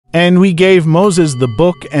And we gave Moses the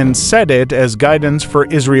book and set it as guidance for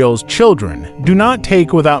Israel's children. Do not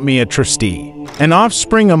take without me a trustee, an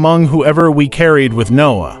offspring among whoever we carried with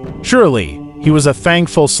Noah. Surely he was a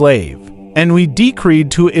thankful slave. And we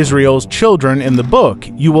decreed to Israel's children in the book,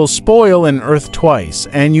 you will spoil an earth twice,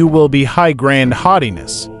 and you will be high grand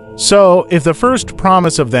haughtiness. So, if the first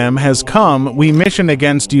promise of them has come, we mission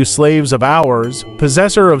against you slaves of ours,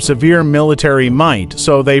 possessor of severe military might,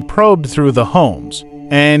 so they probed through the homes.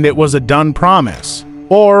 And it was a done promise.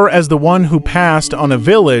 Or as the one who passed on a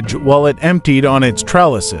village while it emptied on its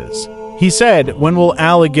trellises. He said, when will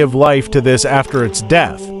Allah give life to this after its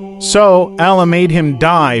death? So Allah made him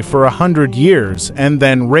die for 100 years and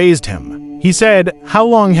then raised him. He said, how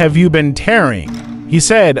long have you been tarrying? He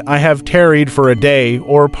said, I have tarried for a day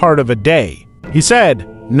or part of a day. He said,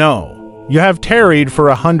 no, you have tarried for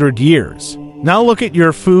 100 years. Now look at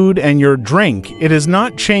your food and your drink. It is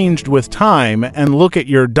not changed with time, and look at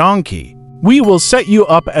your donkey. We will set you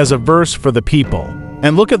up as a verse for the people.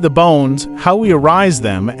 And look at the bones, how we arise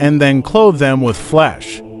them, and then clothe them with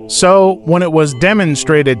flesh. So, when it was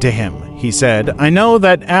demonstrated to him, he said, I know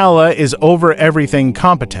that Allah is over everything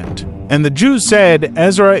competent. And the Jews said,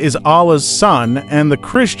 Ezra is Allah's son, and the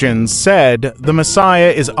Christians said, the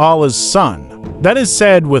Messiah is Allah's son. That is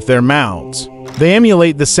said with their mouths. They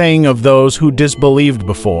emulate the saying of those who disbelieved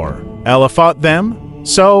before. Allah fought them,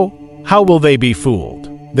 so how will they be fooled?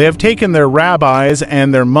 They have taken their rabbis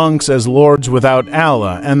and their monks as lords without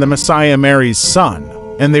Allah, and the Messiah Mary's son.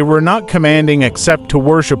 And they were not commanding except to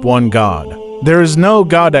worship one God. There is no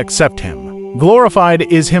God except him. Glorified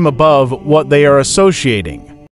is him above what they are associating.